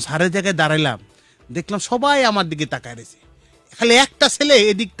 যখন স্যারের জায়গায় দাঁড়াইলাম দেখলাম সবাই আমার দিকে তাকায় রয়েছে, খালি একটা ছেলে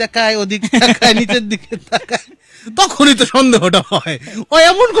এদিক তাকায় ওদিক তাকায় নিচের দিকে তাকায়, তখনই তো সন্দেহটা হয় ও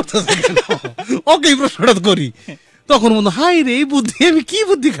এমন করতেছে কেন, ওকেই প্রশ্নটা করি। তখন মনে হাই রে, এই বুদ্ধি আমি কি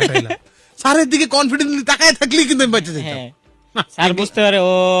বুদ্ধি খাটাইলাম, স্যারের দিকে কনফিডেন্টলি তাকায় থাকলেই কিন্তু আমি বাচ্চা যেতাম। স্যার বুঝতে পারে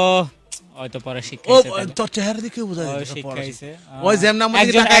ও হয়তো পরে শিখাইছে, ও তোর চেহারা দেখে বোঝা যায় শিখাইছে। ওই যেমন আমাদের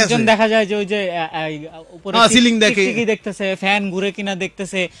দিকে তাকায় আছে, একজন দেখা যায় যে ওই যে উপরে সিলিং দেখে কি দেখতেছে, ফ্যান ঘুরে কিনা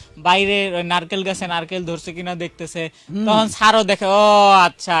দেখতেছে, বাইরে নারকেল গাছে নারকেল ধরছে কিনা দেখতেছে, তখন স্যারও দেখে ও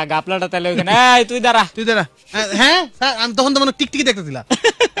আচ্ছা গাপলাটা তাহলে ওখানে, এই তুই দাঁড়া তুই দাঁড়া, হ্যাঁ স্যার আমি তখন তো মানে টিকটিকি দেখতেছিলাম,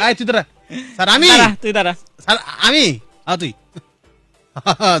 এই তুই দাঁড়া স্যার, আমি তুই দাঁড়া স্যার আমি তুই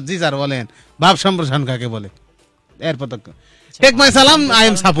জি স্যার বলেন, ভাব সম্প্রসারণ কাকে বলে। এরপর তো টেক মাই সালাম, আই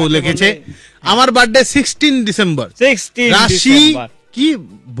এম সাপু লিখেছে আমার বার্থডে 16 ডিসেম্বর, রাশি কি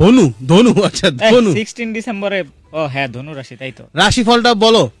ধনু, ধনু আচ্ছা ধনু 16 ডিসেম্বরে, ও হ্যাঁ ধনু রাশি, তাই তো। রাশিফলটা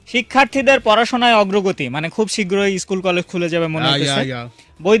বলো। শিক্ষার্থীদের পড়াশোনায় অগ্রগতি, মানে খুব শীঘ্রই স্কুল কলেজ খুলে যাবে মনে হচ্ছে।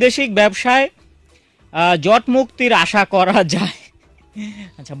 বৈদেশিক ব্যবসায় জট মুক্তির আশা করা যায়।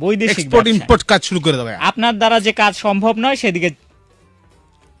 আচ্ছা বৈদেশিক এক্সপোর্ট ইম্পোর্ট কাজ শুরু করে দেবে। আপনার দ্বারা যে কাজ সম্ভব নয় সেদিকে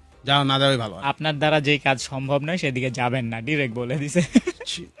যাও না, যাওয়াই ভালো। আপনার দ্বারা যে কাজ সম্ভব নয় সেদিকে যাবেন না, ডিরেক্ট বলে দিছে।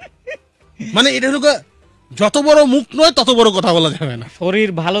 মানে এটা হলো যত বড় মুখ নয় তত বড় কথা বলা যাবে না। শরীর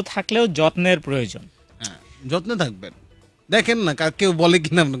ভালো থাকলেও যত্নের প্রয়োজন। হ্যাঁ যত্নে থাকবেন, দেখেন না কেউ বলে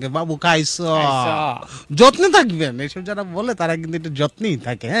কিনা আপনাকে বাবু খাইছ, যত্নে থাকবেন। এসব যারা বলে তারা কিন্তু একটু যত্নেই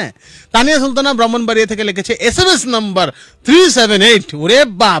থাকে। হ্যাঁ তানিয়া সুলতানা ব্রাহ্মণবাড়িয়া থেকে লিখেছে SMS নাম্বার 378, ওরে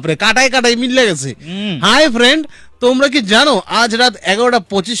বাপ রে কাটাই কাটাই মিলে গেছে। হাই ফ্রেন্ড, তোমরা কি জানো আজ রাত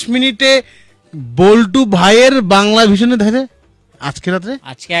 11:25 বল্টু ভাইয়ের বাংলা ভিশনে দেখে, আজকে রাত্রে,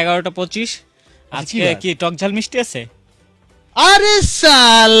 আজকে 11:25, আজকে কি টক ঝাল মিষ্টি আছে? আরে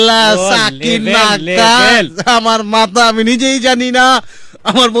সালা সাকিব নাকাল, আমার মাথা আমি নিজেই জানি না,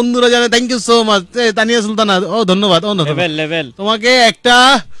 আমার বন্ধুরা জানে। Thank you so much Tania Sultana, ও ধন্যবাদ। তোমাকে একটা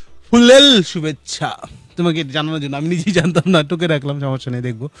ফুলেল শুভেচ্ছা তোমাকে জানানোর জন্য, আমি নিজেই জানতাম না, টুকে রাখলাম, সমস্যা নেই,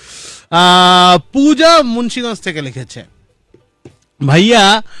 দেখবো। পূজা মুন্সিগঞ্জ থেকে লিখেছে ভাইয়া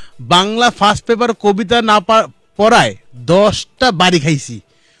বাংলা ফার্স্ট পেপার কবিতা না পড়ায় 10টা বাড়ি খাইছি,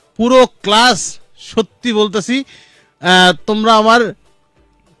 পুরো ক্লাস, সত্যি বলতেছি তোমরা আমার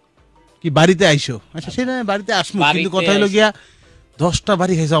কি বাড়িতে আইসো? আচ্ছা সেটা বাড়িতে আসবো, কিন্তু কথা হলো গিয়া 10টা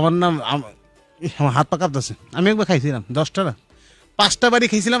বাড়ি খাইছো। আমার নাম আমার হাত পা কাঁপতেছে। আমি একবার খাইছিলাম 10টা না 5টা বাড়ি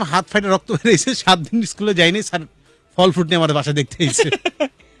খাইছিলাম, হাত ফাইটে রক্ত বেরিয়েছে। 7 দিন স্কুলে যাইনি, স্যার ফল ফ্রুট নিয়ে আমাদের বাসায় দেখতে এসেছে।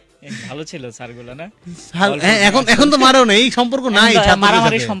 ভালো ছিল স্যারগুলো না? এখন তো মারাও নেই, এই সম্পর্ক নাই,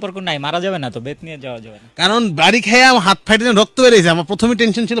 মারামারি সম্পর্ক নাই, মারা যাবে না তো, বেত নিয়ে যাওয়া যাবে না। কারণ বাড়ি খেয়ে আমার হাত ফাইটে রক্ত বেরিয়েছে। আমার প্রথমে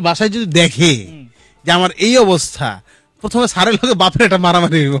টেনশন ছিল বাসায় যদি দেখে যে আমার এই অবস্থা, প্রথমে স্যারের লোকে বাপের একটা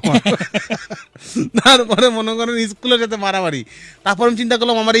মারামারি হইব, তারপরে মনে করেন স্কুলের সাথে মারামারি। তারপর আমি চিন্তা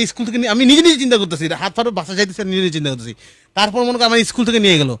করলাম আমার এই স্কুল থেকে আমি নিজে নিজে চিন্তা করতেছি, হাত ফাটে বাসা যাইতেছি, নিজে নিজে চিন্তা করতেছি। তারপর মনে করেন আমার স্কুল থেকে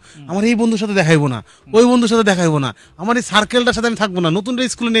নিয়ে গেল, আমার এই বন্ধুর সাথে দেখাইবো না, ওই বন্ধুর সাথে দেখাইবো না, আমার এই সার্কেলটার সাথে আমি থাকবো না, নতুন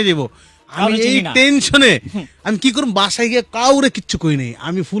স্কুলে নিয়ে যাবো। আমি এই টেনশনে আমি কি করব, বাসায় গিয়ে কাউরে কিচ্ছু কই নাই।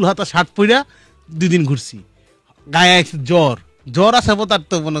 আমি ফুল হাতা শার্ট পইরা 2 দিন ঘুরছি, গায়ে জ্বর আসার পর তার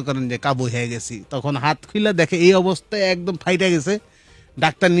তো মনে করেন যে কাবু হয়ে গেছি। তখন হাত খুলে দেখে এই অবস্থায় একদম ফাইটে গেছে।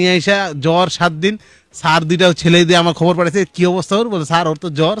 ডাক্তার নিয়ে এসে জ্বর 7 দিন। স্যার 2টা ছেলে দিয়ে আমার খবর পাঠাইছে, কি অবস্থা ওর? বলে স্যার ওর তো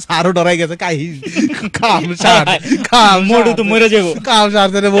জ্বর। স্যারও ডরাই গেছে,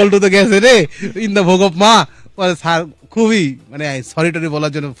 বল্টু তো গেছে রে ইন দা ভোগ অফ মা। স্যার খুবই মানে সরি টরি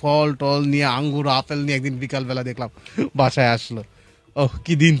বলার জন্য ফল টল নিয়ে, আঙ্গুর আপেল নিয়ে একদিন বিকাল বেলা দেখলাম বাসায় আসলো। ও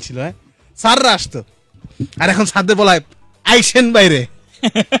কি দিন ছিল! হ্যাঁ, স্যাররা আসতো, আর এখন স্যারদের বলায় আইসেন বাইরে।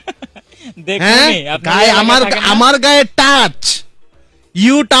 আমার গায়ে touch,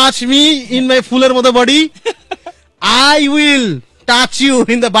 you touch me in my ফুলের মতো body, I will touch you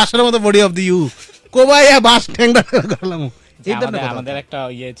in the বাসার মতো বডি অফ দি ইউ। কোবাইয়া বাস ঠ্যাংটা করলাম। আমাদের একটা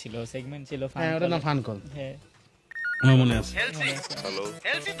ইয়ে ছিল, সেগমেন্ট ছিল, ওটা না ফান কল। হ্যাঁ আমার মনে আছে। হ্যালো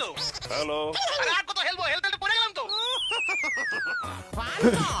হেলসি তো হ্যালো, আরে আর কত হেলবো, হেলতে পড়ে গেলাম তো।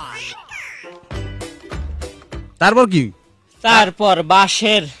 তারপর কি? তারপর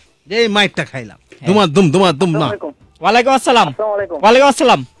বাসের যে মাইটটা খাইলাম, দুম না। ওয়ালাইকুম আসসালাম। ওয়ালাইকুম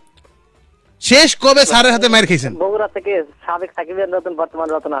আসসালাম। শেষ কবে স্যারের হাতে মাইর খাইছেন? বগুড়া থেকে সাবেক সাকিবের রতন, বর্তমান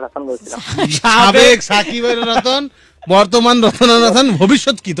রতন হাসান বলছিলাম। সাবেক সাকিবের রতন, বর্তমান রতন হাসান।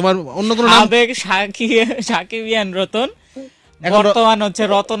 ভবিষ্যৎ কি তোমার? অন্য কোনো নাম? সাবেক সাকিবিয়ান রতন, বর্তমান হচ্ছে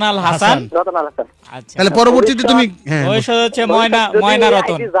রতনাল হাসান। রতনাল হাসান। আচ্ছা, তাহলে পরবর্তীতে তুমি ভবিষ্যৎ হচ্ছে ময়না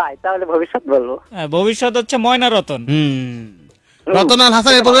রতন। তাহলে ভবিষ্যৎ বলবো। ভবিষ্যৎ হচ্ছে ময়না রতন। রতনাল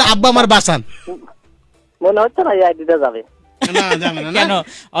হাসান, এরপর আব্বা আমার বাসান। মনে হচ্ছে না এই আইডিটা যাবে। না যাবে না। কেন?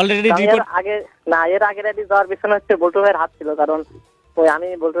 অলরেডি রিপোর্ট আগে না, এর আগের আইডি যাওয়ার পিছনে হচ্ছে বল্টু ভাইয়ের হাত ছিল। কারণ ওই আমি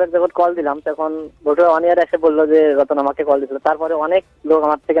বল্টু ভাইয়ের যখন কল দিলাম, তখন বল্টু ভাই অনিয়ার এসে বললো যে রতন আমাকে কল দিছিল। তারপরে অনেক লোক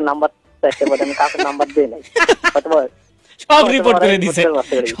আমার থেকে নাম্বার চাইতে পারে, আমি কাউকে নাম্বার দিই নাই। সব রিপোর্ট করে দিছে,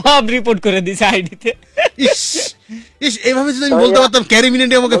 সব রিপোর্ট করে দিছে আইডিতে। ইস এইভাবে যদি আমি বলতে পারতাম ক্যারি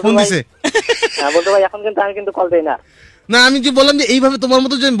মিনিটে আমাকে ফোন দিছে। হ্যাঁ বলতে ভাই, এখন কিন্তু আমি কিন্তু কল দেই না। না আমি যে বললাম যে এইভাবে তোমার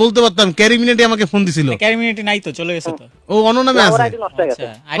মতো যদি বলতে পারতাম, ক্যারি মিনিটে আমাকে ফোন দিছিল। ক্যারি মিনিটে নাই তো, চলে গেছে তো। ও অন্য নামে আছে। আইডি নষ্ট হয়ে গেছে।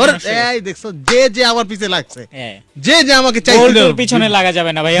 এই দেখছো, যে আমার পিছে লাগছে, হ্যাঁ, যে আমাকে চাইছিল, বল্টুর পিছনে লাগা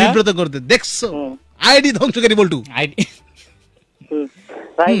যাবে না ভাইয়া, বিব্রত করতে। দেখছো আইডি ধ্বংসকারী বল্টু। আইডি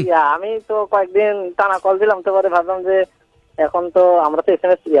ভাই আমি তো কয়েকদিন টানা কল দিলাম, তো পরে ভাবলাম যে এখন তো আমরা তো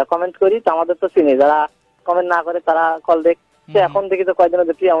এসএমএস কমেন্ট করি, তো আমাদের তো চিনি, যারা কমেন্ট না করে তারা কল দেখ। এখন দেখি তো কয়েকদিন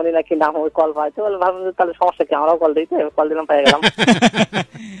দেখি এমনি নাকি নাম কল পাই, তো ভাবলাম যে তাহলে সমস্যা কি, আমরাও কল দিই। তো কল দিলাম, পেয়ে গেলাম।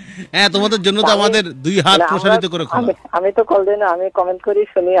 হ্যাঁ, তোমাদের জন্য তো আমাদের 2 হাত প্রসারিত করে খোলা। আমি তো কল দেই না, আমি কমেন্ট করি,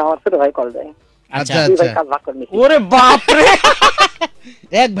 শুনি, আমার ছোট ভাই কল দেয়। আচ্ছা ভাই কাজ ভাগ করে নিছি। ওরে বাপ রে,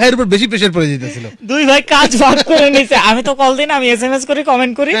 এক ভাইয়ের উপর বেশি প্রেসার পড়ে যেতেছিল। 2 ভাই কাজ ভাগ করে নিছে। আমি তো কল দিই না, আমি এসএমএস করি,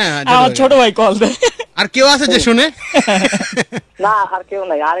 কমেন্ট করি, আমার ছোট ভাই কল দেয়। আর কেউ আছে যে শুনে? না, আর কেউ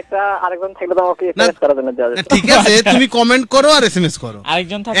নাই। আরেকজন থাকলে তো আমাকে এসএমএস করার জন্য দেওয়া যেত। ঠিক আছে, তুমি কমেন্ট করো আর এসএমএস করো।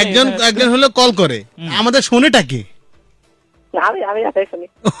 আরেকজন থাকে, একজন হলো কল করে। আমাদের শুনেটা কে? আমি একাই শুনি।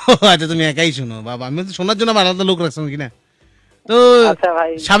 আচ্ছা, তুমি একাই শুনো। বাবা, আমি তো শোনার জন্য আলাদা লোক রাখছি কিনা। তো আচ্ছা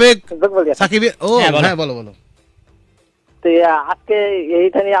ভাই, সাবেক সাকিব, হ্যাঁ বলো। তো আজকে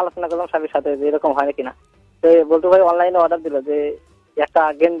এইটা নিয়ে আলোচনা করলাম সাবির সাথে, যে এরকম হয় কিনা। তো বলতে ভাই অনলাইনে অর্ডার দিল যে একটা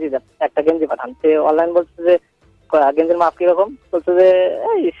গেঞ্জি পাঠান। সে অনলাইন বলছে যে গেঞ্জির মাপ কিরকম, বলছে যে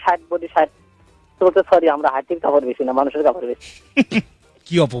এই 60 বডি 60। তো বলতে সরি, আমরা হাতির কাপড় বেশি না, মানুষের কাপড় বেশি।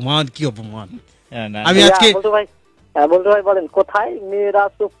 কি অপমান! আমি আজকে বলতে ভাই বলেন, কোথায় মেয়েরা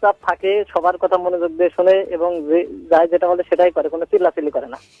চুপচাপ থাকে, সবার কথা মনোযোগ দিয়ে শুনে এবং যাই যেটা বলে সেটাই করে, কোনো চিল্লাচিল্লি করে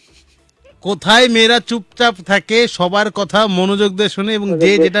না। কোথায় মেয়েরা চুপচাপ থাকে, সবার কথা মনোযোগ দিয়ে শুনে এবং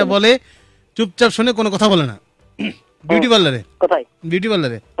যে যেটা বলে চুপচাপ শুনে, কোনো কথা বলে না। বিউটি পার্লারে? কোথায়? বিউটি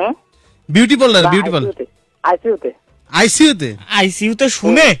পার্লারে? Beauty parlour? আইসিইউতে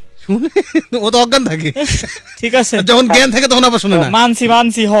শুনে ও তো অজ্ঞান থাকে। ঠিক আছে, যখন জ্ঞান থাকে তখন আবার শুনে না। মানসি।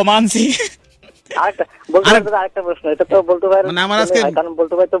 আরেকটা প্রশ্ন, এটা তো বলতে পারে মানে আমার আজকে, কারণ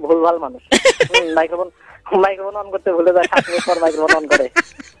বলতে পারে তো ভুলভাল মানুষ। মাইক্রোফোন অন করতে ভুলে যায়, 7 মিনিট পর মাইক্রোফোন অন করে।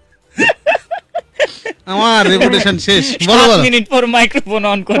 আমার রেপুটেশন শেষ। বলো 7 মিনিট পর মাইক্রোফোন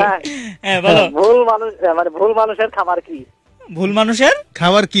অন করে। হ্যাঁ বলো। ভুল মানুষ মানে ভুল মানুষের খাবার কি? ভুল মানুষের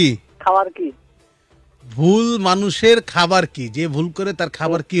খাবার কি? খাবার কি? ভুল মানুষের খাবার কি? যে ভুল করে তার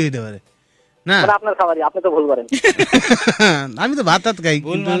খাবার কি হইতে পারে? না মানে আপনার খাবারই, আপনি তো ভুল করেন। আমি তো ভাত খাই।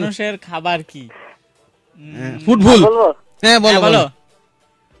 ভুল মানুষের খাবার কি? ফুটবল। বলবো? হ্যাঁ বলো বলো।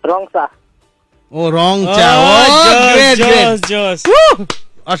 রং চা। ও রং চা। ও গ্রেট গ্রেট। জোস।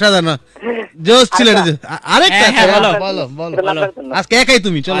 অসাধারণ। জোস ছিল এটা। আরেকটা হ্যাঁ, বলো বলো বলো। বলো। আজকে একাই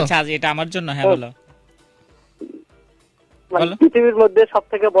তুমি, চলো। আচ্ছা এটা আমার জন্য। হ্যাঁ বলো। মানে পৃথিবীর মধ্যে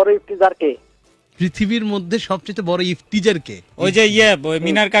সবথেকে বড় ইফতিজার কে? পৃথিবীর মধ্যে সবচেয়ে বড় ইফতিজার কে? ওই যে ওই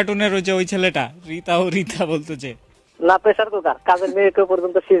মিনার কার্টুনের ওই যে ওই ছেলেটা রীতা বলতো যে। না, প্রেসার কুকার। কাজের মেয়েকে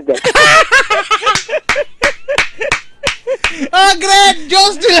পর্যন্ত শীষ দেয়। ও গ্রেট,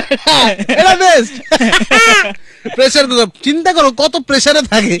 জোস ছিল এটা বেস্ট। প্রেসার কুকার, চিন্তা করো কত প্রেসারে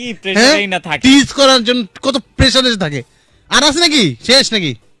থাকে। কি প্রেসারেই না থাকে। টিজ করার জন্য কত প্রেসারে থাকে। আর আছে নাকি? শেষ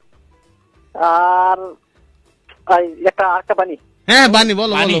নাকি? আর আরেকটা বানি। হ্যাঁ বানি,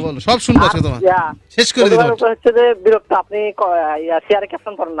 বলো বলো বলো, সব শুনবো আজকে তোমার। শেষ করে দিতে হচ্ছে যে বিরক্ত, আপনি শেয়ারে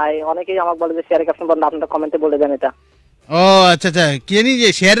ক্যাপশন করেন না। অনেকেই আমাকে বলে যে শেয়ারে ক্যাপশন করেন না, আপনারা কমেন্টে বলে দেন এটা। ও আচ্ছা আচ্ছা, কি জানি যে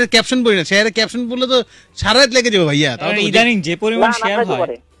শেয়ারের ক্যাপশন বলি না। শেয়ারের ক্যাপশন বললে তো সারা রাত লেগে যাবে ভাইয়া। তাও তো ইদানিং যে পরিমাণ শেয়ার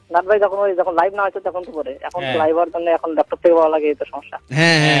হয়। নাট ভাই যখন লাইভ না হচ্ছে তখন তো পড়ে। এখন তো লাইভ হওয়ার জন্য এখন ল্যাপটপ থেকে পড়া লাগে, এই তো সমস্যা।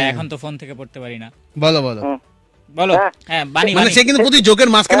 হ্যাঁ হ্যাঁ, এখন তো ফোন থেকে পড়তে পারি না। বলো বলো বলো। হ্যাঁ বানি, মানে সে কিন্তু প্রতি জোকের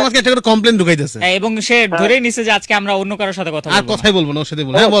মাঝখানে মাঝখানে একটা করে কমপ্লেইন ঢুকাইতেছে। হ্যাঁ, এবং সে ধরেই নিছে যে আজকে আমরা অন্য কারোর সাথে কথা বলবো। আর কথাই বলবো না, ওর সাথে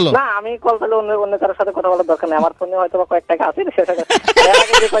বলো। হ্যাঁ বলো। না, আমি কল করলে অন্য কারোর সাথে কথা বলার দরকার নেই। আমার ফোনে হয়তো বা কয়েক টাকা আছে, শেষ হয়ে গেছে। এর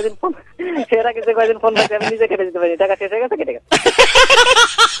আগে যে কয়দিন ফোন পাইছি আমি নিজে কেটে দিতে পারি। টাকা শেষ হয়ে গেছে, কেটে গেছে।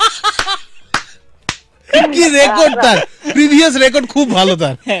 কি রেকর্ড তার, প্রিভিয়াস রেকর্ড খুব ভালো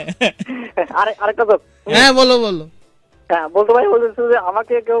তার। আরেকটা তো। হ্যাঁ বলো বলো। হ্যাঁ, বলতে ভাই বলতেছে যে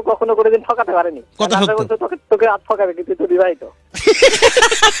আমাকে কেউ কখনো কোনোদিন ঠকাতে পারেনি। কথা সত্য। তোকে আজ ঠকাবে, কিন্তু তুই বিবাহিত।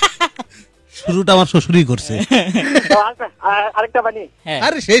 শুরুটা আমার শ্বশুরই করছে। আরেকটা বানি।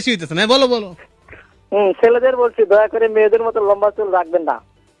 আরে শেষ হইতেছে না, বলো বলো। ছেলেদের বলছি, দয়া করে মেয়েদের মতো লম্বা চুল রাখবেন না।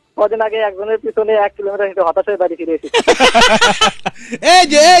 কদিন আগে একজনের পিছনে 1 কিলোমিটার হেঁটে হতাশ হয়ে বাড়ি ফিরে এসেছি।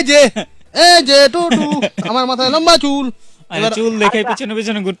 এই যে টুটু, আমার মাথায় লম্বা চুল। এবার চুল দেখে পিছনে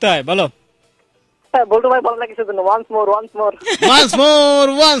পিছনে ঘুরতে হয়। বলো। হ্যাঁ, বলতে ভাই বলো না কিছুর জন্য। ওয়ান্স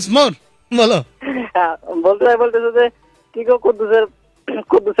মোর বলো। হ্যাঁ, বলতে ভাই বলতেছে যে কি গো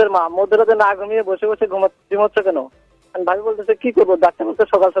কুদ্দুসের মা, মধ্যরাতে না ঘুমিয়ে বসে বসে ঘুমোচ্ছ কেন? ভাবি বলতেছে কি করবো, ডাক্তার বলতে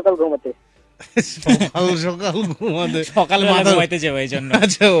সকাল সকাল ঘুমাতে। সকালবেলা ঘুমাইতে যাবো এই জন্য।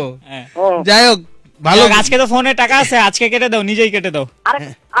 আচ্ছা যাই হোক, ভালো। আজকে তো ফোনে টাকা আছে, আজকে কেটে দাও, নিজেই কেটে দাও।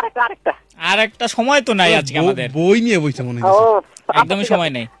 আরেকটা সময় তো নাই আজকে আমাদের। বই নিয়ে বইছে মনে হয়। একদমই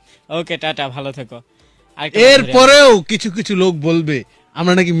সময় নেই। ওকে টাটা, ভালো থেকো। এর পরেও কিছু কিছু লোক বলবে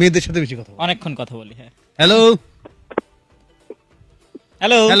আমরা নাকি মেয়েদের সাথে বেশি কথা বলি, অনেকক্ষণ কথা বলি। হ্যাঁ হ্যালো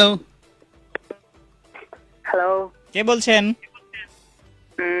হ্যালো হ্যালো হ্যালো, কে বলছেন?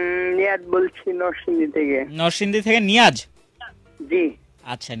 নিয়াজ বলছি, নরসিংদী থেকে। নরসিংদী থেকে নিয়াজ? জি।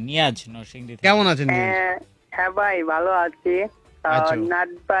 আচ্ছা নিয়াজ, নরসিংদী থেকে। কেমন আছেন? হ্যাঁ ভাই, ভালো আছি। নাট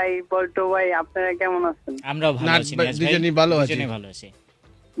ভাই, বল্টু ভাই, আপনারা কেমন আছেন? আমরা ভালো আছি। দুজনেই ভালো আছি।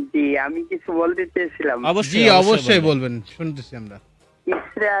 জি, আমি কিছু বলতে চেয়েছিলাম। জি অবশ্যই বলবেন, শুনতেছি আমরা।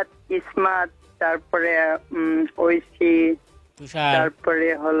 ইসরাত, ইসমাত, তারপরে ঐশী, তারপরে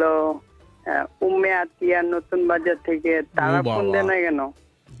হলো উম্মে আতিয়া নতুন বাজার থেকে। তারা ফোন দেয় না কেন?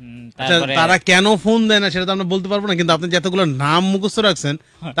 তারা কেন ফোন দেয় না সেটা তো আমরা বলতে পারবো না, কিন্তু আপনি যতগুলো নাম মুখস্থ রাখছেন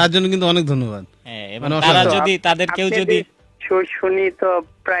তার জন্য কিন্তু অনেক ধন্যবাদ। তাদের কেউ যদি শুনি তো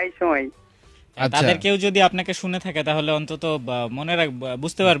প্রায় সময়, তাদের কেউ যদি আপনাকে শুনে থাকে তাহলে অন্তত মনে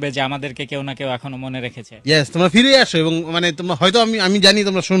বুঝতে পারবে যে আমাদেরকে কেউ না কেউ এখনো মনে রেখেছে। ইয়েস, তোমরা ফিরে আসো এবং মানে তোমরা হয়তো আমি জানি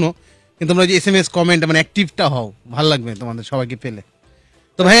তোমরা শোনো, কিন্তু তোমরা যে SMS কমেন্ট মানে অ্যাক্টিভটা হও, ভালো লাগবে তোমাদের সবাইকে পেলে।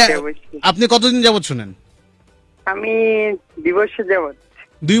 তো ভাইয়া আপনি কতদিন যাবত শুনেন? আমি 2 বছর যাবত।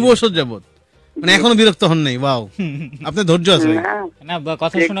 2 বছর যাবত, মানে এখনো বিরক্ত হন নাই? ওয়াও, আপনি ধৈর্য আছে না,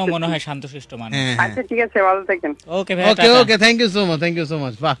 কথা শুনেও মনে হয় শান্তশিষ্ট মানুষ। আচ্ছা ঠিক আছে, ভালো থাকেন। ওকে ভাই, ওকে, থ্যাংক ইউ সো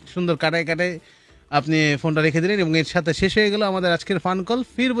মাচ। বাহ, সুন্দর কাটায় আপনি ফোনটা রেখে দিলেন এবং এর সাথে শেষ হয়ে গেল আমাদের আজকের ফান কল।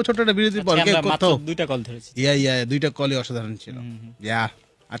 ফিরবো ছোট একটা বিরতির পর। মাত্র 2টা কল ধরেছি। দুইটা কলই অসাধারণ ছিল।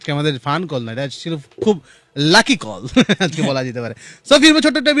 আজকে আমাদের ফান কল না, এটা ছিল খুব লাকি কল আজকে বলা যেতে পারে। সো ফিরবো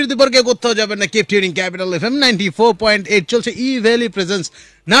ছোট একটা বিরতির পর, কেউ কোথাও যাবেন না। কিপ টিউনিং ক্যাপিটাল FM 94.8 চলছে ই valley presents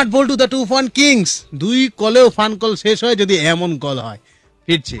not Boltu the two fun Kings. 2 কলেও ফান কল শেষ হয় যদি এমন কল হয়।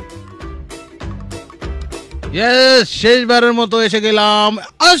 ফিরছি, শেষবারের মতো এসে গেলাম।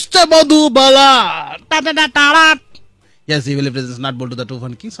 আসছে Madhubala, Yes, he will present not Boltu the Two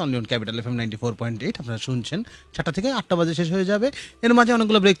Fun Kings only on Capital FM 94.8. আপনারা শুনছেন 7টা থেকে 8টা বাজে শেষ হয়ে যাবে। এর মাঝে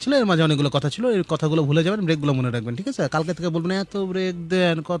অনেকগুলো ব্রেক ছিল, এর মাঝে অনেকগুলো কথা ছিল, এই কথাগুলো ভুলে যাবেন, ব্রেকগুলো মনে রাখবেন, ঠিক আছে? কালকে থেকে বলবেন এত ব্রেক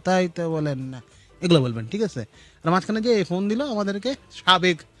দেন, কথাই তো বলেন না, এগুলো বলবেন, ঠিক আছে? আর মাঝখানে যে ফোন দিল আমাদেরকে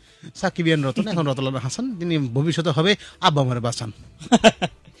সাবেক সাকিবিয়ান রতন, এখন রতলাল হাসান, যিনি ভবিষ্যতে হবে আব্বা আমার বাসান।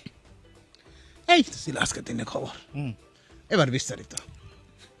 এই ছিল আজকের দিনের খবর। এবার বিস্তারিত।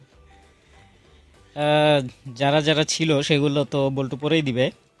 যারা যারা ছিল সেগুলো তো বল্টু পরেই দিবে,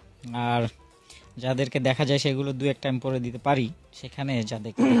 আর যাদেরকে দেখা যায় সেগুলো দু এক টাইম পরে দিতে পারি। সেখানে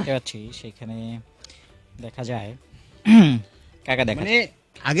যাদেরকে দেখতে পাচ্ছি সেখানে দেখা যায় কাকা দেখা, মানে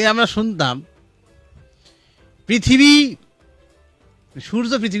আগে আমরা শুনতাম পৃথিবী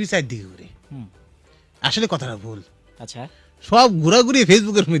সূর্য পৃথিবী চারদিকে ঘুরে, আসলে কথাটা ভুল। আচ্ছা, সব ঘোরাঘুরি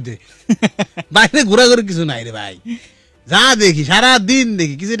ফেসবুকের মধ্যে, বাইরে ঘোরাঘুরি কিছু নাই রে ভাই। যা দেখি সারা দিন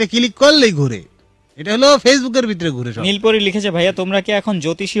দেখি কিছু এটা ক্লিক করলেই ঘুরে, এটা হলো ফেসবুকের ভিতরে ঘুরে। সব নীলপরি লিখেছে, ভাইয়া তোমরা কি এখন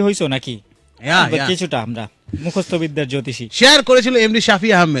জ্যোতিষী হইছো নাকি? কিছুটা আমরা মুখস্থ বিদ্যার জ্যোতিষী। শেয়ার করেছিল এমডি শাফি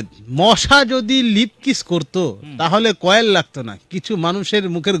আহমেদ, মশা যদি লিপ কিস করতো তাহলে কয়েল লাগতো না, কিছু মানুষের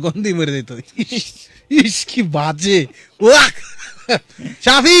মুখের গন্ধই মেরে দিত। ইস কি বাজে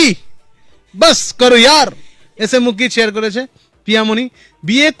শাফি, বাস করো ইয়ার। এসে মুখী শেয়ার করেছে পিয়ামণি,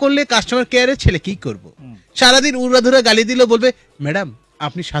 বিয়ে করলে কাস্টমার কেয়ারের ছেলে কি করব, সারাদিন উড়াধুরা গালি দিল, বলবে ম্যাডাম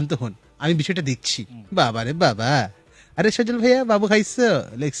আপনি শান্ত হন, আমি বিষয়টা দেখছি। বাবা রে বাবা, আরে সজল ভাইয়া বাবু খাইছো,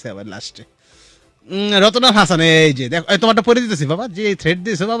 লেখছে আবার লাস্টে রতনাল হাসান। এই যে দেখো তোমারটা পড়ে দিতেছি বাবা, যে থ্রেড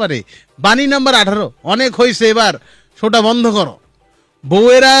দিয়েছো বাবা রে, বাণী নাম্বার 18, অনেক হয়েছে এবার শোটা বন্ধ করো।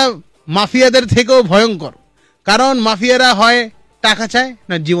 বউয়েরা মাফিয়াদের থেকেও ভয়ঙ্কর, কারণ মাফিয়ারা হয় টাকা চায়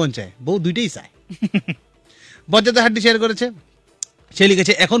না জীবন চায়, বউ দুইটাই চায়। বজ্জাতে হাড্ডি শেয়ার করেছে, সে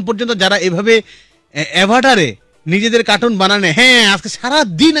লিখেছে এখন পর্যন্ত যারা এভাবে অ্যাভাটারে নিজেদের কার্টুন বানানে, হ্যাঁ আজকে সারা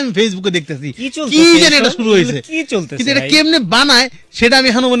দিন আমি ফেসবুকে দেখতেছি কি জানি এটা শুরু হয়েছে, কিন্তু এটা কেমনে বানায় সেটা আমি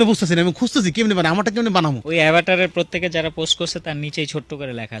এখনো মনে বুঝতেছি না, আমি খুঁজতেছি কেমনে বানায়, আমারটা কেমনে বানাবো। ওই অ্যাভাটারের প্রত্যেকে যারা পোস্ট করছে তার নিচেই ছোট্ট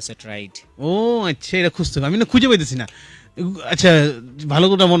করে লেখা আছে ট্রাইড। ও আচ্ছা, এটা খুঁজতে হবে, আমি না খুঁজে পাইতেছি না। আচ্ছা ভালো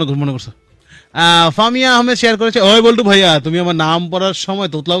করে মনে করছো। ফামিয়া আহমেদ শেয়ার করেছে, ওই বল্টু ভাইয়া তুমি আমার নাম পড়ার সময়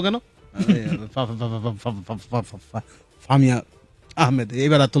তোতলাও কেন? ফামিয়া আহমেদ,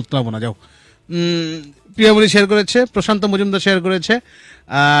 এবার আর তোতলাবো না, যাও। প্রিয়ামণি শেয়ার করেছে, প্রশান্ত মজুমদার শেয়ার করেছে,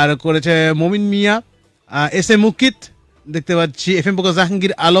 আর করেছে মমিন মিয়া, এস এ মুকিত দেখতে পাচ্ছি, এফ এম প্রকাশ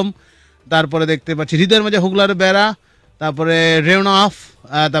জাহাঙ্গীর আলম, তারপরে দেখতে পাচ্ছি হৃদয়ের মাঝে হুগলার বেড়া, তারপরে রেওনাফ,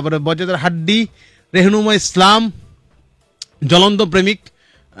 তারপরে বজ্জাতের হাড্ডি, রেহনুমা ইসলাম, জ্বলন্ত প্রেমিক,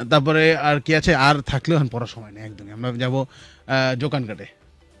 তারপরে আর কি আছে, আর থাকলেও এখন পড়ার সময় নেই একদমই। আমরা যাবো জোকান কাটে।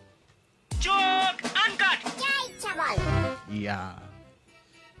 ইয়া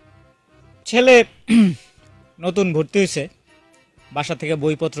ছেলে নতুন ভর্তি হয়েছে, বাসা থেকে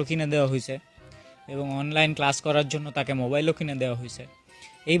বইপত্র কিনে দেওয়া হয়েছে এবং অনলাইন ক্লাস করার জন্য তাকে মোবাইলও কিনে দেওয়া হয়েছে।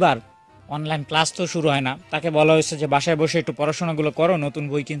 এইবার অনলাইন ক্লাস তো শুরু হয় না, তাকে বলা হয়েছে যে বাসায় বসে একটু পড়াশোনাগুলো করো, নতুন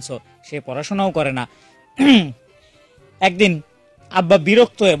বই কিনছো, সে পড়াশোনাও করে না। একদিন আব্বা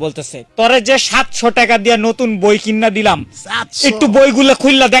বিরক্ত হয়ে বলতেছে, তোরে যে 700 টাকা দিয়ে নতুন বই কিনা দিলাম, একটু বইগুলো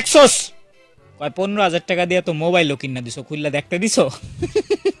খুললা দেখছস? কয় 15,000 টাকা দিয়ে তো মোবাইলও কিনা দিছো, খুললা দেখতে দিছো?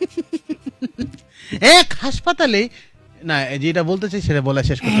 এক হাসপাতালে না, যেটা বলতে চাই সেটা বলা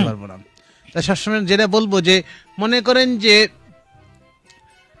শেষ করতে পারবো না। তা সবসময় যেটা বলবো যে মনে করেন যে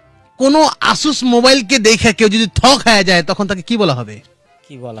কোন আসুস মোবাইলকে দেখে কেউ যদি থক হয়ে যায় তখন তাকে কি বলা হবে?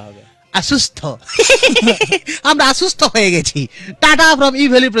 কি বলা হবে? অসুস্থ। আমরা অসুস্থ হয়ে গেছি। Tata from E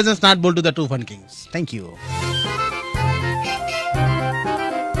valley presents not Boltu the two fun Kings. Thank you.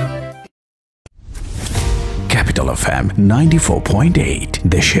 Capital FM 94.8,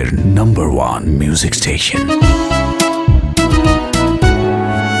 দেশের #1 মিউজিক স্টেশন।